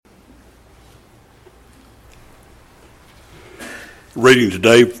Reading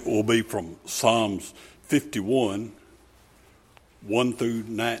today will be from Psalms 51, 1 through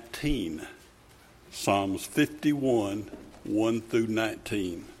 19. Psalms 51, 1 through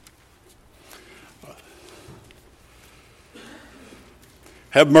 19.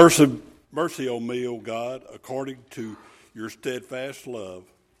 Have mercy on me, O God, according to your steadfast love,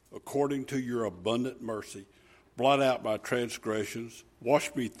 according to your abundant mercy. Blot out my transgressions,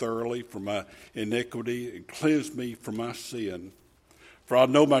 wash me thoroughly from my iniquity, and cleanse me from my sin. For I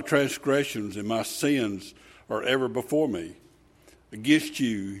know my transgressions and my sins are ever before me. Against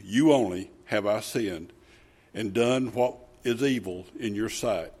you, you only, have I sinned, and done what is evil in your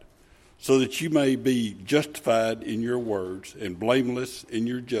sight, so that you may be justified in your words and blameless in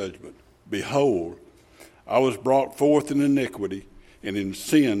your judgment. Behold, I was brought forth in iniquity, and in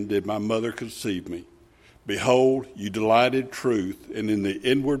sin did my mother conceive me. Behold, you delight in truth and in the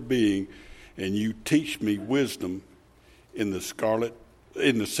inward being, and you teach me wisdom in the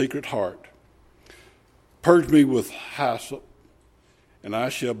secret heart. Purge me with hyssop, and I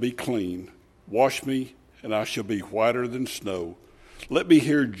shall be clean. Wash me, and I shall be whiter than snow. Let me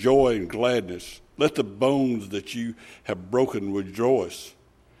hear joy and gladness. Let the bones that you have broken rejoice.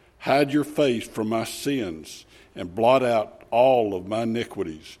 Hide your face from my sins, and blot out all of my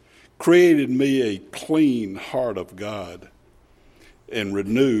iniquities. Create in me a clean heart of God, and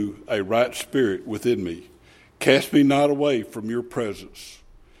renew a right spirit within me. Cast me not away from your presence,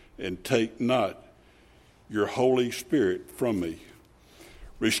 and take not your Holy Spirit from me.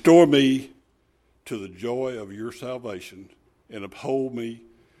 Restore me to the joy of your salvation, and uphold me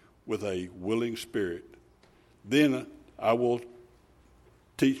with a willing spirit. Then I will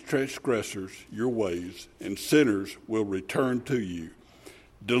teach transgressors your ways, and sinners will return to you.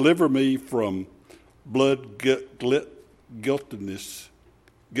 Deliver me from blood guiltless,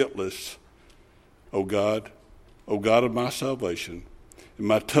 O God of my salvation, and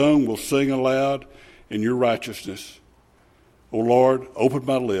my tongue will sing aloud in your righteousness. O Lord, open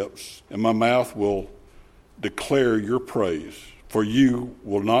my lips, and my mouth will declare your praise. For you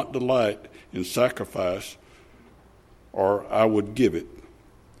will not delight in sacrifice, or I would give it.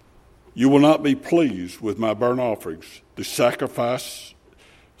 You will not be pleased with my burnt offerings. The sacrifices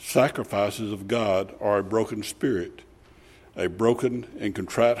of God are a broken spirit, a broken and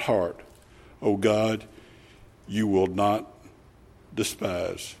contrite heart. O God, you will not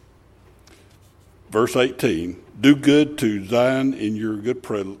despise. Verse 18, do good to Zion in your good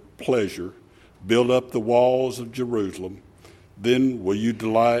pleasure. Build up the walls of Jerusalem. Then will you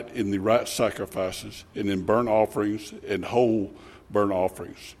delight in the right sacrifices and in burnt offerings and whole burnt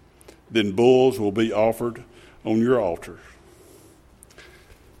offerings. Then bulls will be offered on your altars.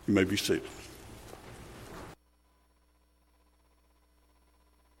 You may be seated.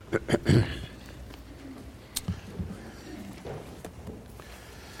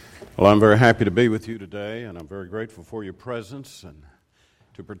 Well, I'm very happy to be with you today, and I'm very grateful for your presence and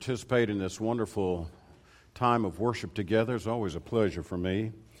to participate in this wonderful time of worship together is always a pleasure for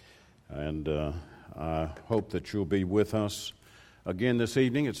me, and I hope that you'll be with us again this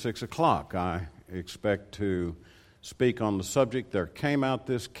evening at 6 o'clock. I expect to speak on the subject, There Came Out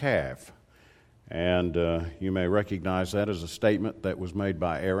This Calf, and you may recognize that as a statement that was made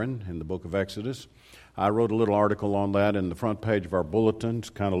by Aaron in the book of Exodus. I wrote a little article on that in the front page of our bulletin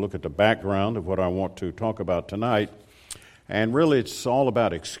to kind of look at the background of what I want to talk about tonight. And really, it's all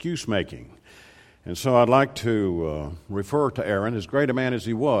about excuse making. And so I'd like to refer to Aaron. As great a man as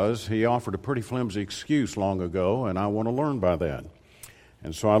he was, he offered a pretty flimsy excuse long ago, and I want to learn by that.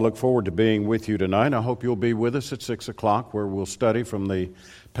 And so I look forward to being with you tonight. I hope you'll be with us at 6 o'clock, where we'll study from the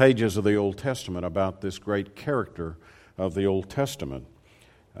pages of the Old Testament about this great character of the Old Testament.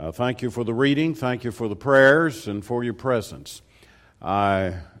 Thank you for the reading, thank you for the prayers, and for your presence.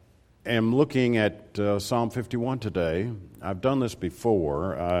 I am looking at Psalm 51 today. I've done this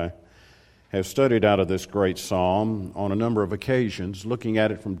before. I have studied out of this great psalm on a number of occasions, looking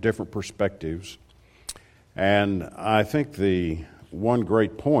at it from different perspectives. And I think the one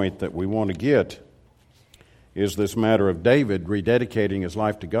great point that we want to get is this matter of David rededicating his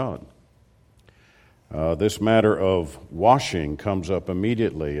life to God. This matter of washing comes up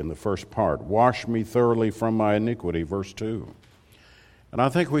immediately in the first part. Wash me thoroughly from my iniquity, verse 2. And I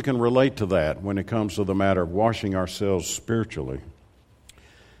think we can relate to that when it comes to the matter of washing ourselves spiritually.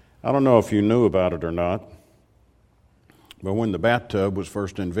 I don't know if you knew about it or not, but when the bathtub was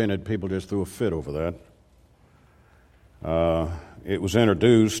first invented, people just threw a fit over that. It was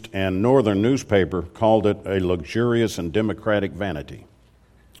introduced, and Northern newspaper called it a luxurious and democratic vanity.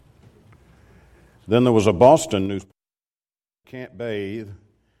 Then there was a Boston newspaper, can't bathe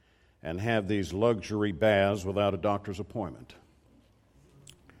and have these luxury baths without a doctor's appointment.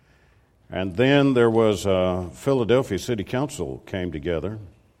 And then there was Philadelphia City Council came together,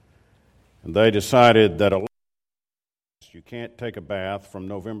 and they decided that you can't take a bath from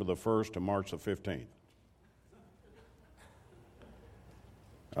November the 1st to March the 15th.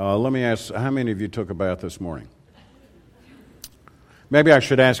 Let me ask, how many of you took a bath this morning? Maybe I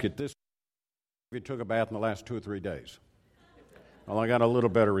should ask it this way. If you took a bath in the last 2 or 3 days? Well, I got a little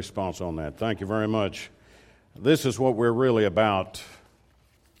better response on that. Thank you very much. This is what we're really about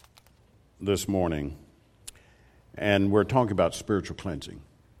this morning. And we're talking about spiritual cleansing.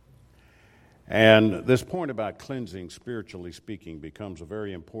 And this point about cleansing, spiritually speaking, becomes a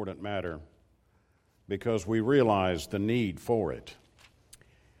very important matter because we realize the need for it.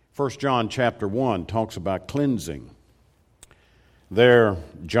 1 John chapter 1 talks about cleansing. There,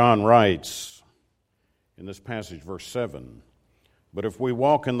 John writes in this passage, verse 7, "But if we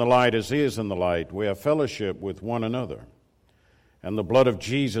walk in the light as he is in the light, we have fellowship with one another. And the blood of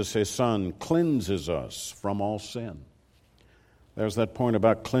Jesus, his Son, cleanses us from all sin." There's that point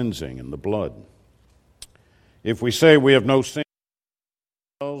about cleansing and the blood. "If we say we have no sin,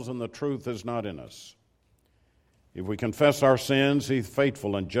 and the truth is not in us. If we confess our sins, he's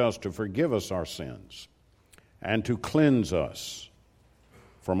faithful and just to forgive us our sins and to cleanse us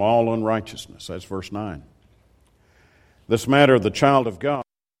from all unrighteousness." That's verse 9. This matter of the child of God,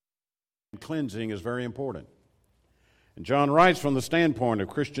 cleansing, is very important. And John writes from the standpoint of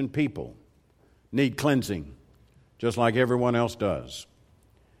Christian people need cleansing, just like everyone else does.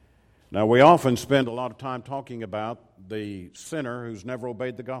 Now, we often spend a lot of time talking about the sinner who's never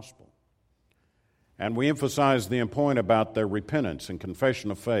obeyed the gospel. And we emphasize the point about their repentance and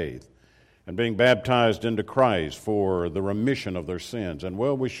confession of faith and being baptized into Christ for the remission of their sins. And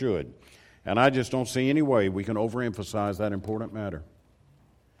well, we should. And I just don't see any way we can overemphasize that important matter.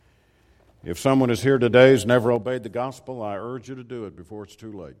 If someone is here today who's never obeyed the gospel, I urge you to do it before it's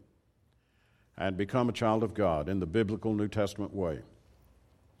too late and become a child of God in the biblical New Testament way.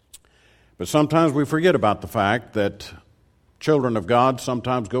 But sometimes we forget about the fact that children of God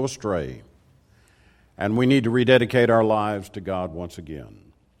sometimes go astray, and we need to rededicate our lives to God once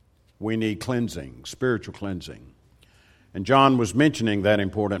again. We need cleansing, spiritual cleansing. And John was mentioning that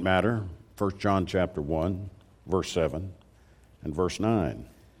important matter, 1 John chapter 1, verse 7 and verse 9.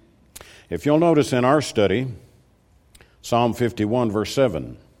 If you'll notice in our study, Psalm 51, verse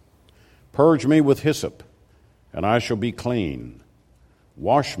 7, "Purge me with hyssop, and I shall be clean.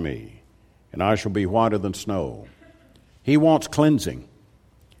 Wash me, and I shall be whiter than snow." He wants cleansing.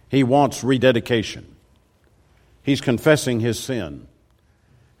 He wants rededication. He's confessing his sin.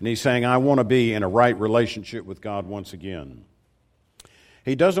 And he's saying, I want to be in a right relationship with God once again.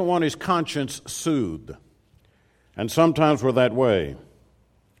 He doesn't want his conscience soothed. And sometimes we're that way.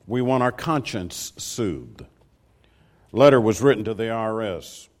 We want our conscience soothed. A letter was written to the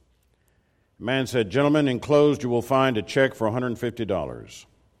IRS. A man said, "Gentlemen, enclosed you will find a check for $150.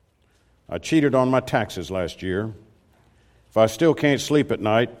 I cheated on my taxes last year. If I still can't sleep at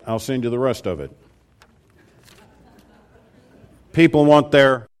night, I'll send you the rest of it." People want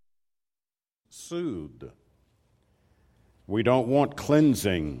their soothed. We don't want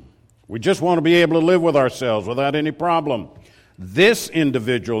cleansing. We just want to be able to live with ourselves without any problem. This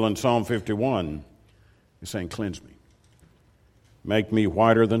individual in Psalm 51 is saying, "Cleanse me. Make me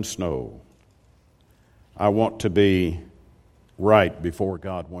whiter than snow." I want to be right before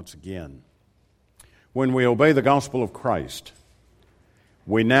God once again. When we obey the gospel of Christ,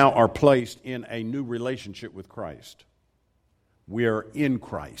 we now are placed in a new relationship with Christ. We are in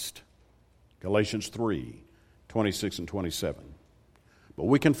Christ. Galatians 3, 26 and 27. But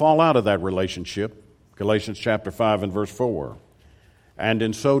we can fall out of that relationship, Galatians chapter 5 and verse 4, and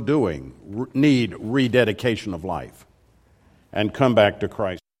in so doing need rededication of life and come back to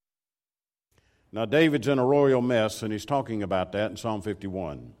Christ. Now, David's in a royal mess, and he's talking about that in Psalm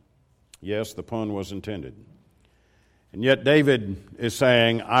 51. Yes, the pun was intended. And yet David is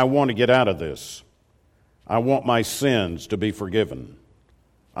saying, I want to get out of this. I want my sins to be forgiven.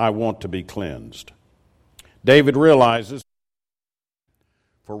 I want to be cleansed. David realizes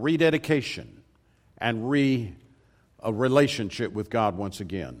for rededication and a relationship with God once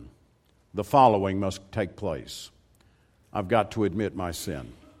again, the following must take place. I've got to admit my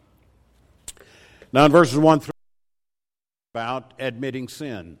sin. Now in verses 1 through about admitting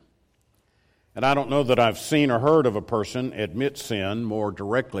sin. And I don't know that I've seen or heard of a person admit sin more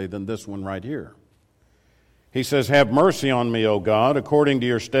directly than this one right here. He says, "Have mercy on me, O God, according to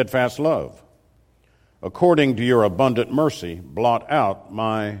your steadfast love. According to your abundant mercy, blot out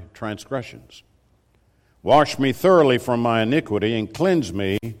my transgressions. Wash me thoroughly from my iniquity and cleanse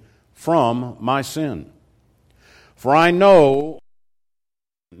me from my sin. For I know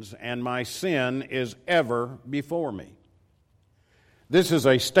and my sin is ever before me. This is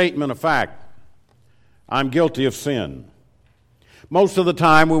a statement of fact. I'm guilty of sin. Most of the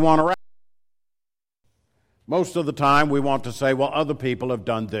time we want to say, well, other people have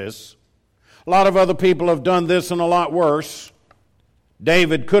done this. A lot of other people have done this and a lot worse.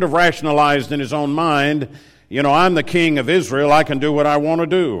 David could have rationalized in his own mind, I'm the king of Israel. I can do what I want to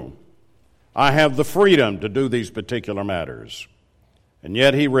do. I have the freedom to do these particular matters. And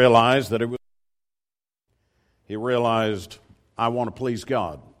yet he realized I want to please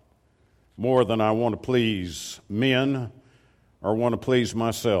God more than I want to please men or want to please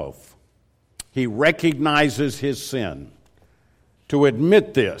myself. He recognizes his sin. To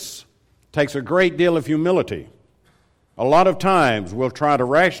admit this takes a great deal of humility. A lot of times we'll try to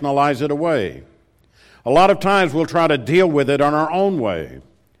rationalize it away. A lot of times we'll try to deal with it on our own way.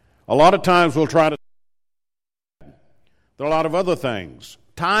 A lot of times we'll try to... There are a lot of other things.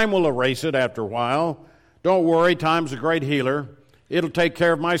 Time will erase it after a while. Don't worry, time's a great healer. It'll take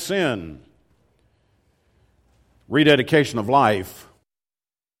care of my sin. Rededication of life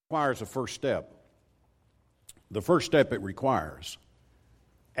requires a first step. The first step it requires,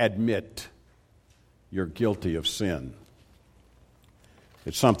 admit you're guilty of sin.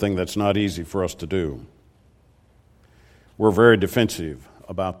 It's something that's not easy for us to do. We're very defensive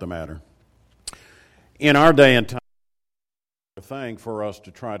about the matter. In our day and time, it's a thing for us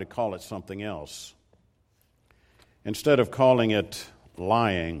to try to call it something else. Instead of calling it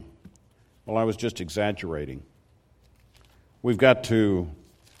lying, well, I was just exaggerating. We've got to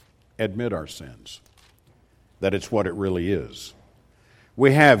admit our sins, that it's what it really is.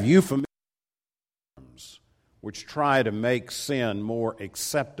 We have euphemisms which try to make sin more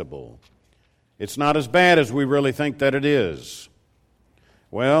acceptable. It's not as bad as we really think that it is.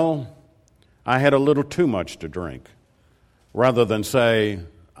 Well, I had a little too much to drink, rather than say,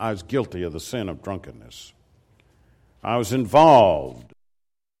 I was guilty of the sin of drunkenness. I was involved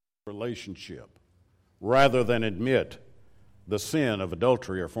in a relationship, rather than admit the sin of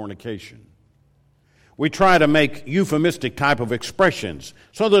adultery or fornication. We try to make euphemistic type of expressions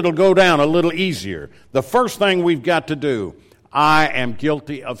so that it'll go down a little easier. The first thing we've got to do, I am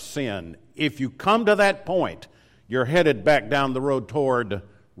guilty of sin. If you come to that point, you're headed back down the road toward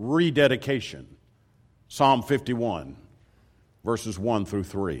rededication. Psalm 51, verses 1 through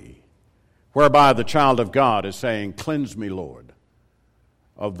 3, whereby the child of God is saying, cleanse me, Lord,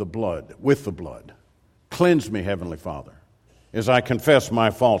 of the blood, with the blood. Cleanse me, Heavenly Father, as I confess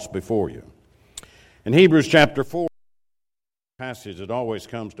my faults before you. In Hebrews chapter 4, passage that always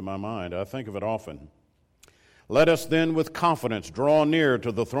comes to my mind, I think of it often. Let us then with confidence draw near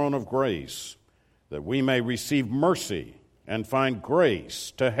to the throne of grace, that we may receive mercy and find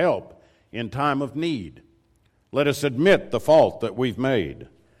grace to help in time of need. Let us admit the fault that we've made,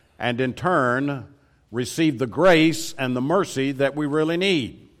 and in turn receive the grace and the mercy that we really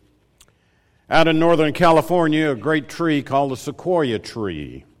need. Out in Northern California, a great tree called the sequoia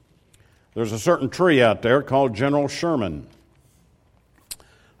tree. There's a certain tree out there called General Sherman.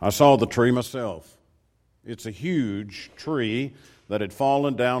 I saw the tree myself. It's a huge tree that had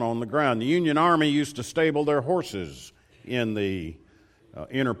fallen down on the ground. The Union Army used to stable their horses in the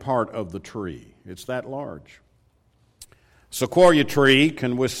inner part of the tree. It's that large. Sequoia tree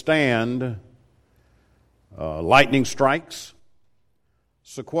can withstand lightning strikes.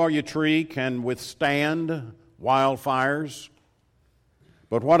 Sequoia tree can withstand wildfires.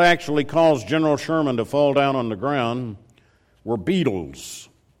 But what actually caused General Sherman to fall down on the ground were beetles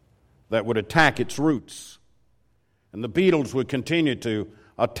that would attack its roots. And the beetles would continue to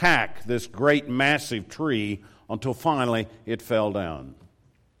attack this great massive tree until finally it fell down.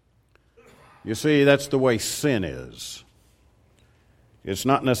 You see, that's the way sin is. It's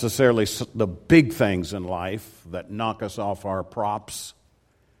not necessarily the big things in life that knock us off our props.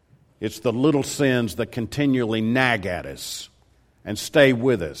 It's the little sins that continually nag at us and stay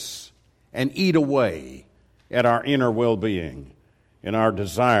with us and eat away at our inner well-being and our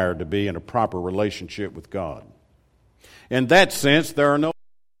desire to be in a proper relationship with God. In that sense, there are no...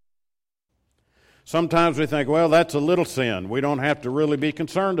 Sometimes we think, well, that's a little sin. We don't have to really be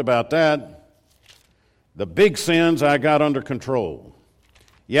concerned about that. The big sins I got under control.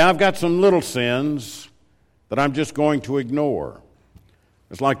 Yeah, I've got some little sins that I'm just going to ignore.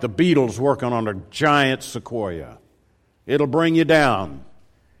 It's like the beetles working on a giant sequoia. It'll bring you down.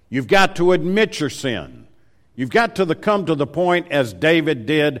 You've got to admit your sin. You've got to come to the point, as David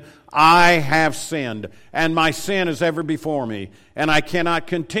did, I have sinned, and my sin is ever before me, and I cannot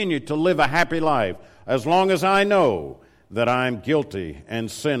continue to live a happy life as long as I know that I'm guilty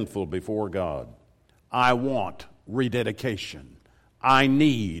and sinful before God. I want rededication. I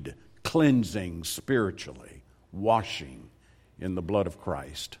need cleansing spiritually, washing in the blood of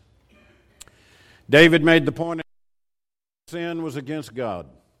Christ. David made the point that sin was against God,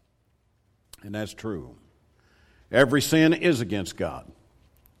 and that's true. Every sin is against God.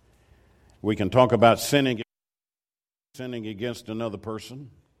 We can talk about sinning against another person,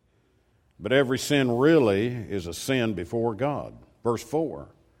 but every sin really is a sin before God. Verse 4,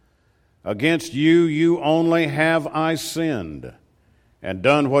 against you only have I sinned, and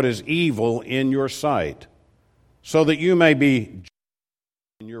done what is evil in your sight, so that you may be just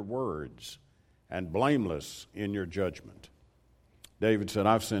in your words and blameless in your judgment. David said,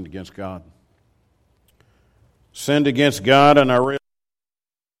 I've sinned against God. Sinned against God, and I realize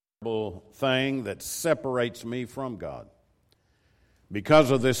a terrible thing that separates me from God.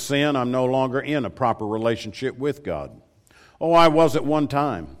 Because of this sin, I'm no longer in a proper relationship with God. Oh, I was at one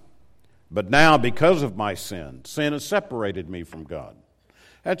time. But now, because of my sin has separated me from God.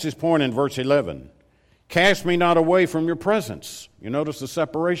 That's his point in verse 11. Cast me not away from your presence. You notice the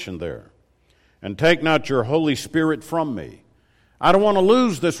separation there. And take not your Holy Spirit from me. I don't want to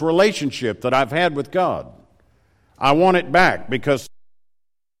lose this relationship that I've had with God. I want it back because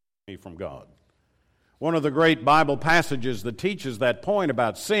me from God. One of the great Bible passages that teaches that point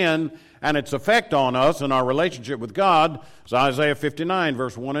about sin and its effect on us and our relationship with God is Isaiah 59,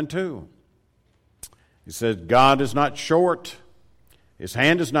 verse 1 and 2. He says, God is not short. His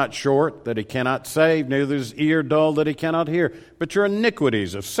hand is not short that he cannot save, neither is his ear dull that he cannot hear. But your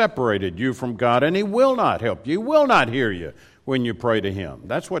iniquities have separated you from God, and he will not help you. He will not hear you when you pray to him.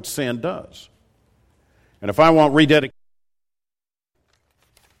 That's what sin does. And if I want rededication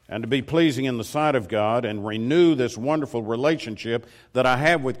and to be pleasing in the sight of God and renew this wonderful relationship that I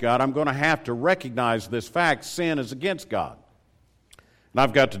have with God, I'm going to have to recognize this fact: sin is against God. And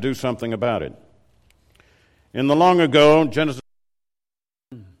I've got to do something about it. In the long ago, Genesis,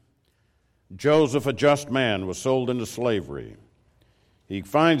 Joseph, a just man, was sold into slavery. He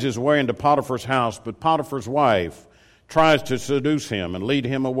finds his way into Potiphar's house, but Potiphar's wife tries to seduce him and lead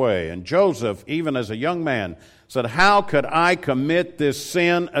him away. And Joseph, even as a young man, said, how could I commit this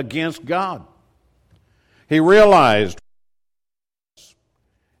sin against God? He realized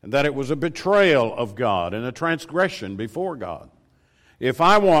that it was a betrayal of God and a transgression before God. If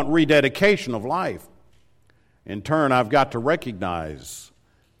I want rededication of life, in turn, I've got to recognize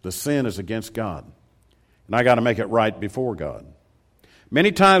the sin is against God. And I got to make it right before God.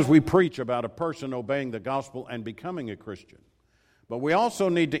 Many times we preach about a person obeying the gospel and becoming a Christian. But we also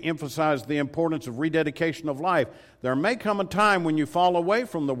need to emphasize the importance of rededication of life. There may come a time when you fall away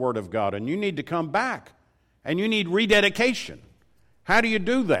from the Word of God and you need to come back. And you need rededication. How do you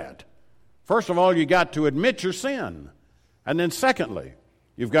do that? First of all, you got to admit your sin. And then secondly,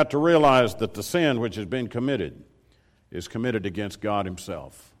 you've got to realize that the sin which has been committed is committed against God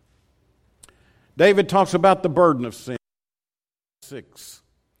himself. David talks about the burden of sin. 6.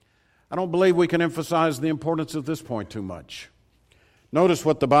 I don't believe we can emphasize the importance of this point too much. Notice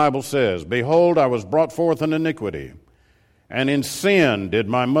what the Bible says. Behold, I was brought forth in iniquity, and in sin did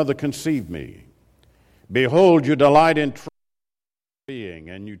my mother conceive me. Behold, you delight in truth being,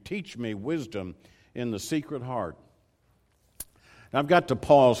 and you teach me wisdom in the secret heart. Now, I've got to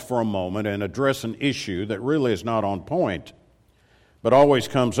pause for a moment and address an issue that really is not on point, but always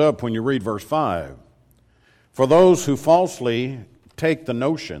comes up when you read verse 5. For those who falsely take the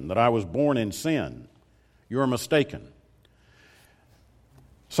notion that I was born in sin, you are mistaken.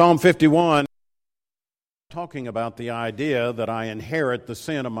 Psalm 51, talking about the idea that I inherit the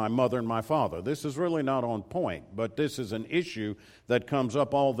sin of my mother and my father. This is really not on point, but this is an issue that comes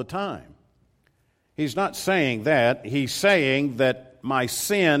up all the time. He's not saying that. He's saying that my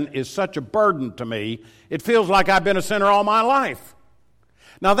sin is such a burden to me, it feels like I've been a sinner all my life.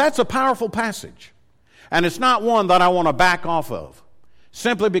 Now, that's a powerful passage, and it's not one that I want to back off of,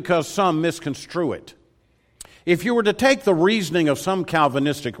 simply because some misconstrue it. If you were to take the reasoning of some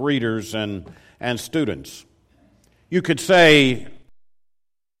Calvinistic readers and students, you could say,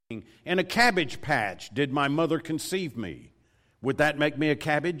 in a cabbage patch did my mother conceive me. Would that make me a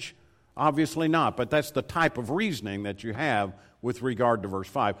cabbage? Obviously not, but that's the type of reasoning that you have with regard to verse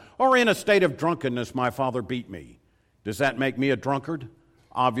 5. Or in a state of drunkenness my father beat me. Does that make me a drunkard?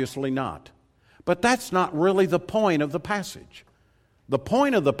 Obviously not. But that's not really the point of the passage. The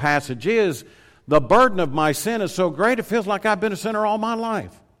point of the passage is the burden of my sin is so great it feels like I've been a sinner all my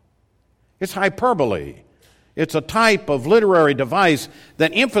life. It's hyperbole. It's a type of literary device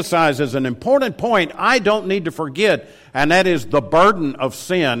that emphasizes an important point I don't need to forget, and that is the burden of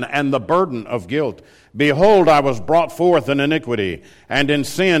sin and the burden of guilt. Behold, I was brought forth in iniquity, and in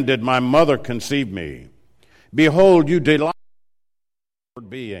sin did my mother conceive me. Behold, you delight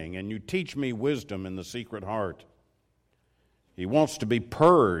being, and you teach me wisdom in the secret heart. He wants to be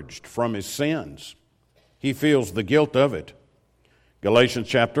purged from his sins. He feels the guilt of it. Galatians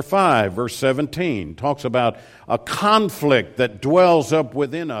chapter 5, verse 17 talks about a conflict that dwells up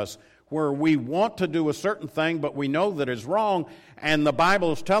within us where we want to do a certain thing, but we know that it's wrong, and the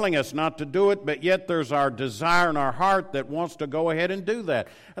Bible is telling us not to do it, but yet there's our desire in our heart that wants to go ahead and do that.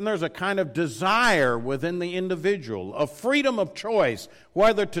 And there's a kind of desire within the individual, a freedom of choice,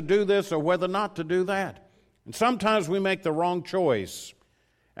 whether to do this or whether not to do that. And sometimes we make the wrong choice,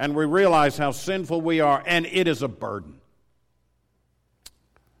 and we realize how sinful we are, and it is a burden.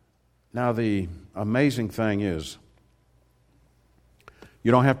 Now, the amazing thing is,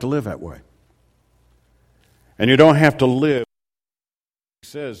 you don't have to live that way. And you don't have to live, he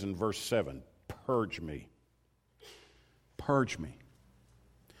says in verse 7, purge me. Purge me.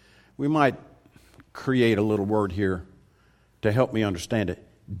 We might create a little word here to help me understand it.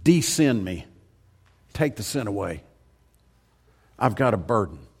 De-sin me. Take the sin away. I've got a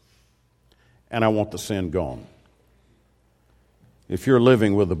burden, and I want the sin gone. If you're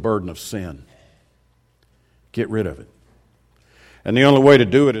living with the burden of sin, get rid of it. And the only way to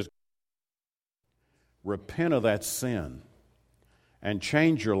do it is repent of that sin and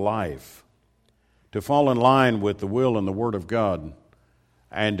change your life to fall in line with the will and the Word of God,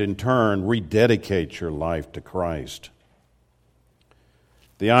 and in turn rededicate your life to Christ.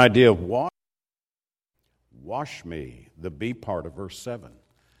 The idea of wash me, the B part of verse 7,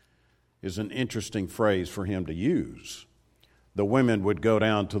 is an interesting phrase for him to use. The women would go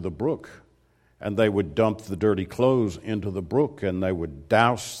down to the brook, and they would dump the dirty clothes into the brook, and they would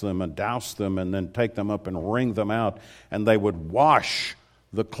douse them, and then take them up and wring them out, and they would wash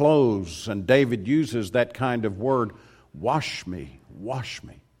the clothes. And David uses that kind of word, wash me,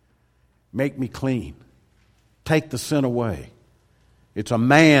 make me clean, take the sin away. It's a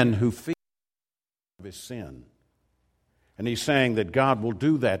man who feels his sin, and he's saying that God will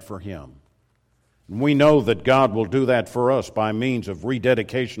do that for him. And we know that God will do that for us by means of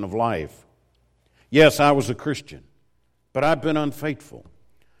rededication of life. Yes, I was a Christian, but I've been unfaithful.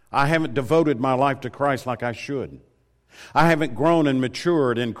 I haven't devoted my life to Christ like I should. I haven't grown and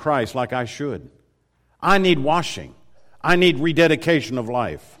matured in Christ like I should. I need washing. I need rededication of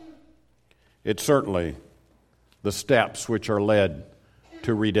life. It's certainly the steps which are led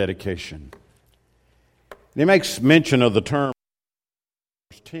to rededication. He makes mention of the term,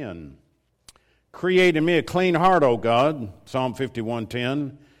 verse 10, create in me a clean heart, O God, Psalm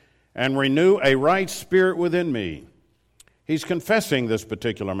 51:10, and renew a right spirit within me. He's confessing this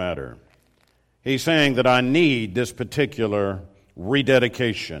particular matter. He's saying that I need this particular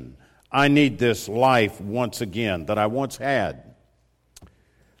rededication. I need this life once again that I once had.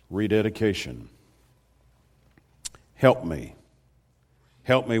 Rededication. Help me.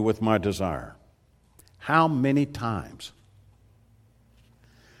 Help me with my desire. How many times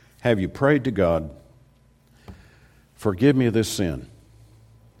have you prayed to God, forgive me of this sin,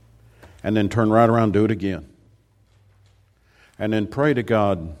 and then turn right around and do it again? And then pray to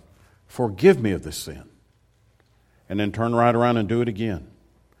God, forgive me of this sin, and then turn right around and do it again.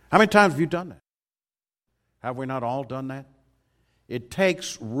 How many times have you done that? Have we not all done that? It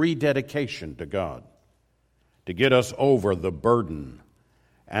takes rededication to God to get us over the burden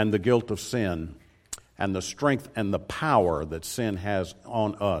and the guilt of sin and the strength and the power that sin has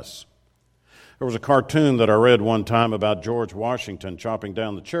on us. There was a cartoon that I read one time about George Washington chopping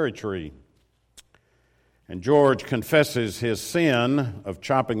down the cherry tree. And George confesses his sin of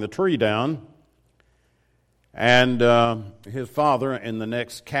chopping the tree down. And his father, in the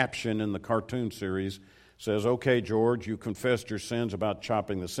next caption in the cartoon series, says, okay, George, you confessed your sins about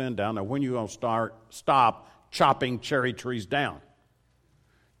chopping the sin down. Now, when are you going to stop chopping cherry trees down?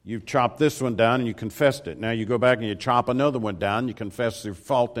 You've chopped this one down and you confessed it. Now you go back and you chop another one down. You confess your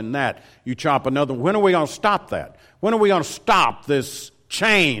fault in that. You chop another one. When are we going to stop that? When are we going to stop this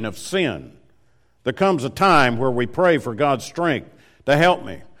chain of sin? There comes a time where we pray for God's strength to help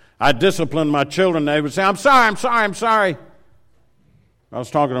me. I discipline my children. They would say, I'm sorry. I was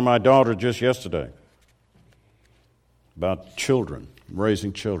talking to my daughter just yesterday about children,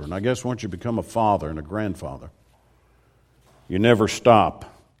 raising children. I guess once you become a father and a grandfather, you never stop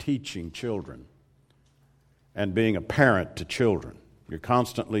teaching children and being a parent to children. You're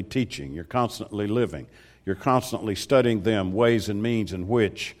constantly teaching. You're constantly living. You're constantly studying them ways and means in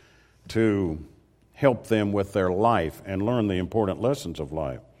which to help them with their life and learn the important lessons of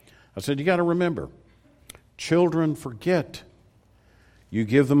life. I said, you got to remember, children forget. You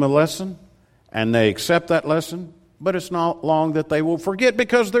give them a lesson and they accept that lesson, but it's not long that they will forget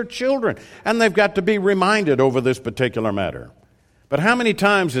because they're children and they've got to be reminded over this particular matter. But how many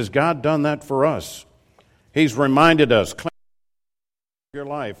times has God done that for us? He's reminded us, clean up your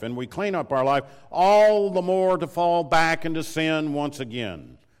life, and we clean up our life all the more to fall back into sin once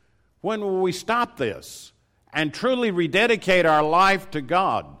again. When will we stop this and truly rededicate our life to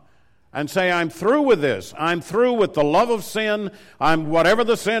God and say, I'm through with this. I'm through with the love of sin. Whatever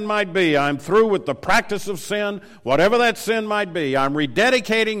the sin might be. I'm through with the practice of sin, whatever that sin might be. I'm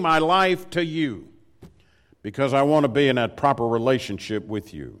rededicating my life to you because I want to be in that proper relationship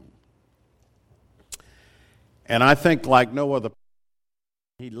with you. And I think like no other,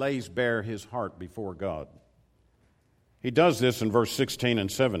 he lays bare his heart before God. He does this in verse 16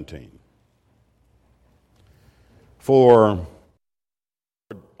 and 17. For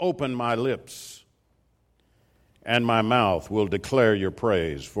open my lips, and my mouth will declare your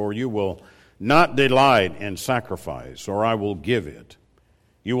praise. For you will not delight in sacrifice, or I will give it.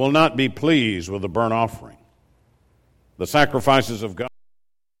 You will not be pleased with a burnt offering. The sacrifices of God,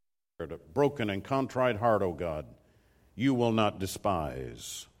 a broken and contrite heart, O God, you will not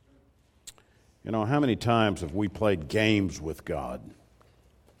despise. You know, how many times have we played games with God,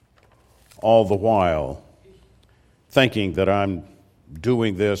 all the while thinking that I'm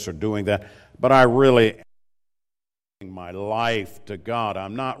doing this or doing that, but I really am giving my life to God.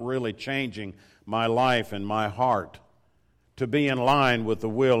 I'm not really changing my life and my heart to be in line with the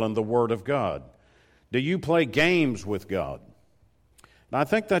will and the Word of God. Do you play games with God? And I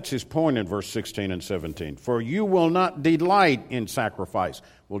think that's his point in verse 16 and 17. For you will not delight in sacrifice.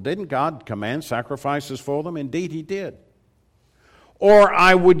 Well, didn't God command sacrifices for them? Indeed, he did. Or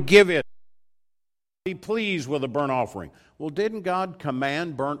I would give it. Be pleased with a burnt offering. Well, didn't God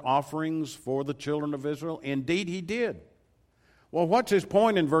command burnt offerings for the children of Israel? Indeed, he did. Well, what's his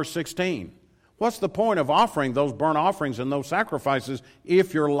point in verse 16? What's the point of offering those burnt offerings and those sacrifices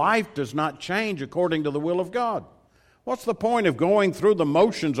if your life does not change according to the will of God? What's the point of going through the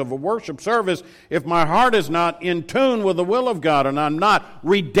motions of a worship service if my heart is not in tune with the will of God and I'm not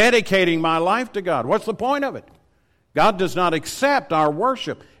rededicating my life to God? What's the point of it? God does not accept our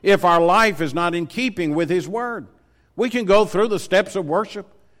worship if our life is not in keeping with His Word. We can go through the steps of worship,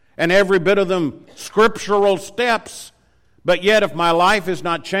 and every bit of them scriptural steps, but yet if my life is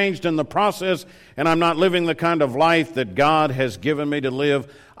not changed in the process and I'm not living the kind of life that God has given me to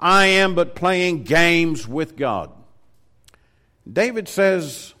live, I am but playing games with God. David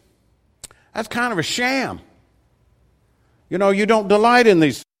says, that's kind of a sham. You know, you don't delight in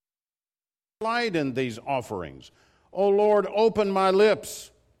these offerings. O Lord, open my lips,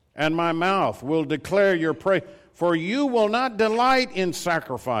 and my mouth will declare your praise. For you will not delight in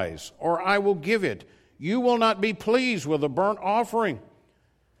sacrifice, or I will give it. You will not be pleased with a burnt offering.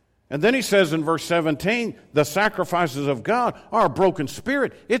 And then he says in verse 17, the sacrifices of God are a broken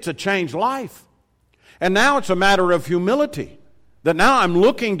spirit. It's a changed life. And now it's a matter of humility. That now I'm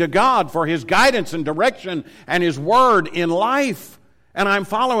looking to God for His guidance and direction and His Word in life. And I'm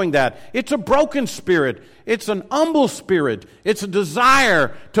following that. It's a broken spirit. It's an humble spirit. It's a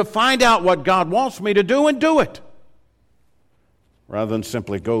desire to find out what God wants me to do and do it, rather than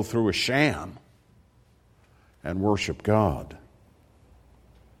simply go through a sham and worship God.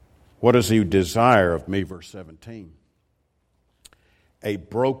 What does He desire of me? Verse 17. A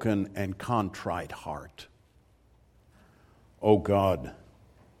broken and contrite heart. O God,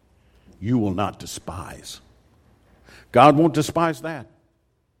 you will not despise. God won't despise that.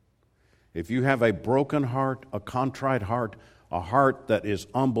 If you have a broken heart, a contrite heart, a heart that is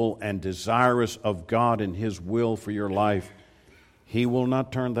humble and desirous of God and His will for your life, He will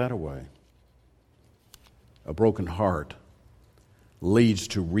not turn that away. A broken heart leads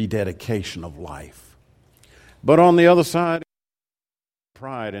to rededication of life. But on the other side,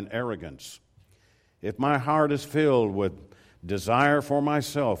 pride and arrogance. If my heart is filled with desire for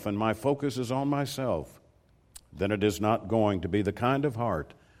myself and my focus is on myself, then it is not going to be the kind of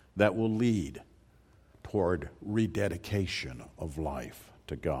heart that will lead toward rededication of life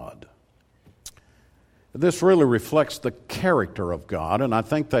to God. This really reflects the character of God, and I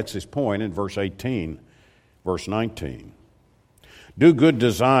think that's his point in verse 18, verse 19. Do good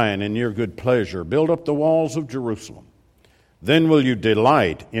design in your good pleasure. Build up the walls of Jerusalem. Then will you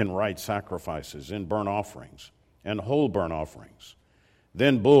delight in right sacrifices, in burnt offerings, and whole burnt offerings.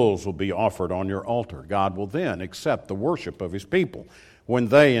 Then bulls will be offered on your altar. God will then accept the worship of His people when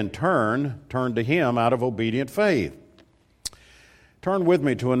they, in turn to Him out of obedient faith. Turn with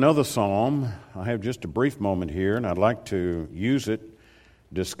me to another psalm. I have just a brief moment here, and I'd like to use it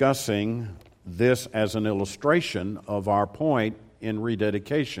discussing this as an illustration of our point in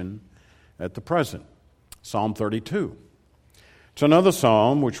rededication at the present. Psalm 32. It's another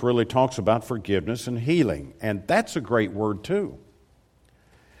psalm which really talks about forgiveness and healing, and that's a great word too.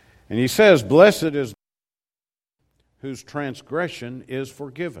 And he says, blessed is whose transgression is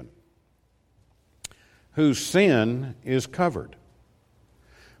forgiven, whose sin is covered.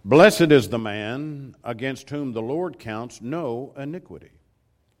 Blessed is the man against whom the Lord counts no iniquity,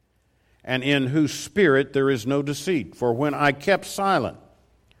 and in whose spirit there is no deceit. For when I kept silent,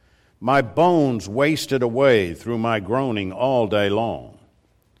 my bones wasted away through my groaning all day long.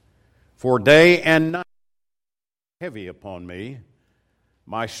 For day and night heavy upon me,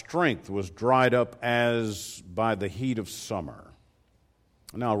 my strength was dried up as by the heat of summer.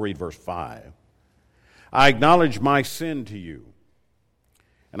 And I'll read verse 5. I acknowledge my sin to you,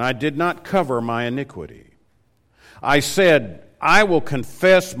 and I did not cover my iniquity. I said, I will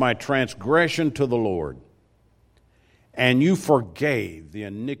confess my transgression to the Lord, and you forgave the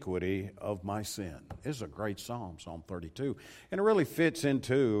iniquity of my sin. This is a great psalm, Psalm 32. And it really fits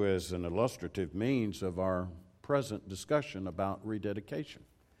into as an illustrative means of our present discussion about rededication.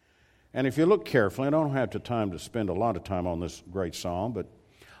 And if you look carefully, I don't have time to spend a lot of time on this great psalm, but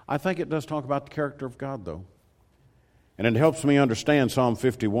I think it does talk about the character of God, though. And it helps me understand Psalm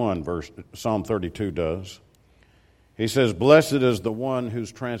 51, Psalm 32 does. He says, blessed is the one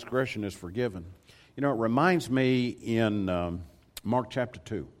whose transgression is forgiven. You know, it reminds me in Mark chapter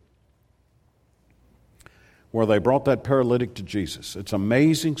 2, where they brought that paralytic to Jesus. It's an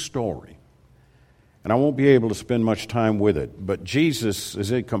amazing story, and I won't be able to spend much time with it. But Jesus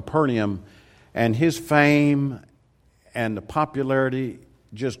is in Capernaum, and his fame and the popularity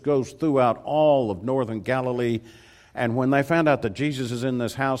just goes throughout all of northern Galilee. And when they found out that Jesus is in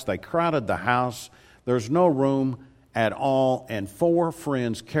this house, they crowded the house. There's no room at all, and 4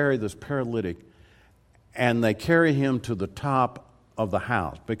 friends carry this paralytic, and they carry him to the top of the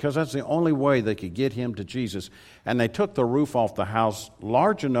house because that's the only way they could get him to Jesus. And they took the roof off the house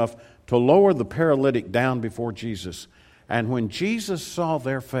large enough to lower the paralytic down before Jesus. And when Jesus saw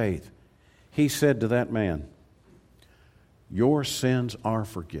their faith, he said to that man, your sins are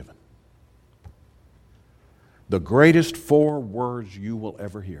forgiven. The greatest 4 words you will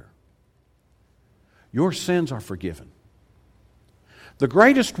ever hear. Your sins are forgiven. The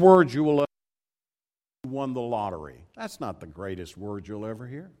greatest words you will ever hear, won the lottery. That's not the greatest word you'll ever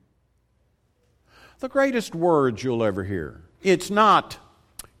hear. The greatest words you'll ever hear. It's not,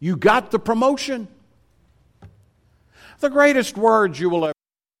 you got the promotion. The greatest words you will ever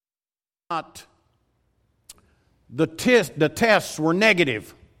hear, not, the tests were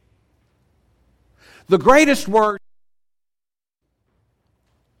negative. The greatest word,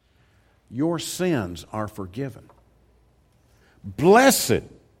 your sins are forgiven. Blessed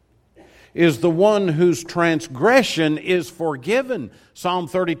is the one whose transgression is forgiven. Psalm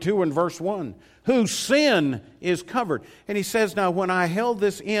 32 and verse 1. Whose sin is covered. And he says, now when I held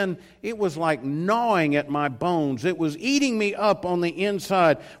this in, it was like gnawing at my bones. It was eating me up on the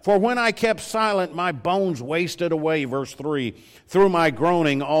inside. For when I kept silent, my bones wasted away. Verse 3. Through my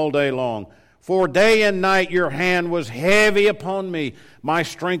groaning all day long. For day and night your hand was heavy upon me. My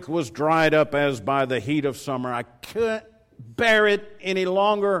strength was dried up as by the heat of summer. I couldn't bear it any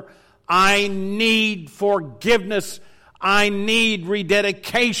longer. I need forgiveness. I need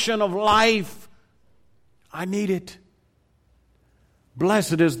rededication of life. I need it.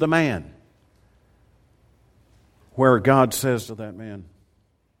 Blessed is the man where God says to that man,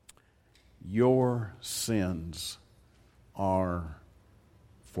 your sins are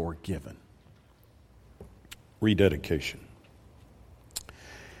forgiven. Rededication.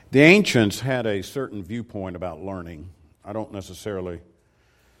 The ancients had a certain viewpoint about learning. I don't necessarily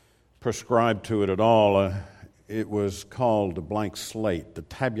prescribe to it at all. It was called the blank slate, the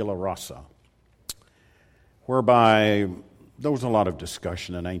tabula rasa, whereby there was a lot of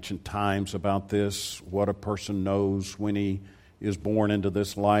discussion in ancient times about this, what a person knows when he is born into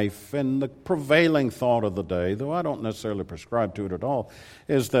this life. And the prevailing thought of the day, though I don't necessarily prescribe to it at all,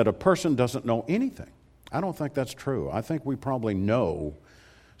 is that a person doesn't know anything. I don't think that's true. I think we probably know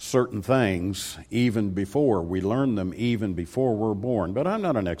certain things even before we learn them, even before we're born. But I'm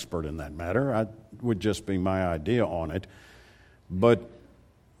not an expert in that matter. I would just be my idea on it. But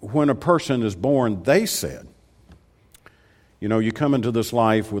when a person is born, they said, you know, you come into this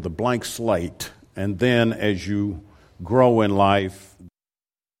life with a blank slate, and then as you grow in life,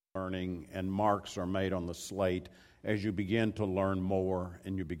 learning and marks are made on the slate as you begin to learn more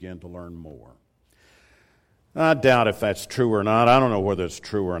and you begin to learn more. I doubt if that's true or not. I don't know whether it's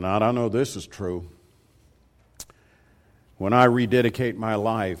true or not. I know this is true. When I rededicate my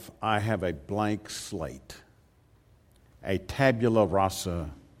life, I have a blank slate, a tabula rasa,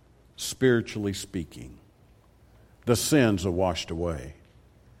 spiritually speaking. The sins are washed away,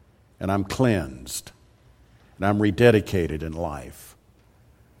 and I'm cleansed, and I'm rededicated in life.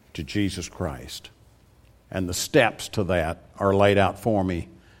 to Jesus Christ. And the steps to that are laid out for me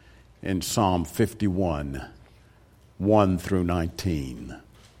in Psalm 51, 1 through 19.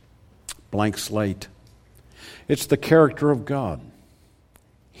 Blank slate. It's the character of God.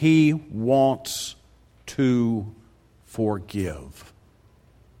 He wants to forgive.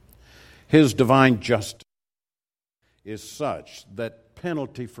 His divine justice is such that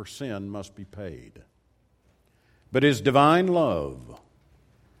penalty for sin must be paid. But His divine love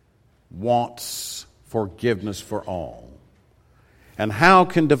wants forgiveness for all. And how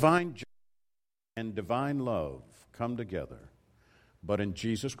can divine justice and divine love come together but in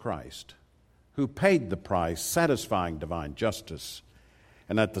Jesus Christ, who paid the price, satisfying divine justice,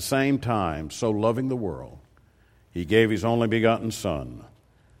 and at the same time so loving the world, He gave His only begotten Son,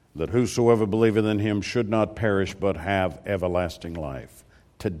 that whosoever believeth in Him should not perish but have everlasting life.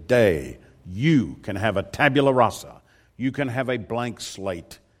 Today, you can have a tabula rasa. You can have a blank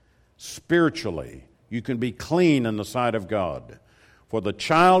slate. Spiritually, you can be clean in the sight of God. For the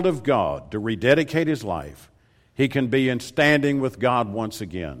child of God to rededicate his life, he can be in standing with God once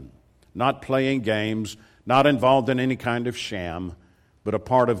again, not playing games, not involved in any kind of sham, but a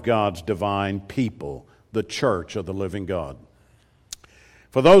part of God's divine people, the church of the living God.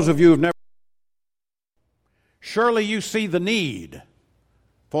 For those of you who have never, surely you see the need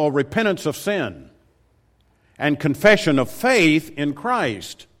for repentance of sin and confession of faith in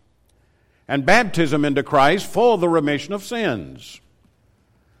Christ and baptism into Christ for the remission of sins.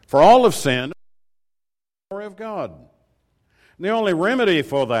 For all have sinned, the glory of God. And the only remedy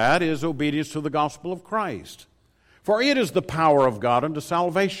for that is obedience to the gospel of Christ. For it is the power of God unto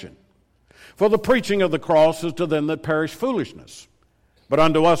salvation. For the preaching of the cross is to them that perish foolishness, but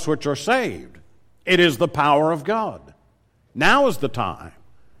unto us which are saved, it is the power of God. Now is the time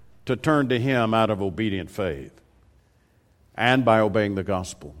to turn to Him out of obedient faith, and by obeying the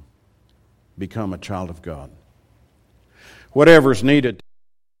gospel, become a child of God. Whatever is needed,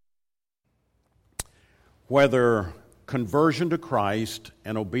 whether conversion to Christ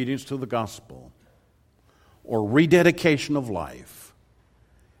and obedience to the gospel, or rededication of life,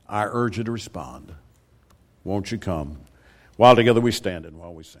 I urge you to respond. Won't you come? While together we stand and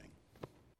while we sing.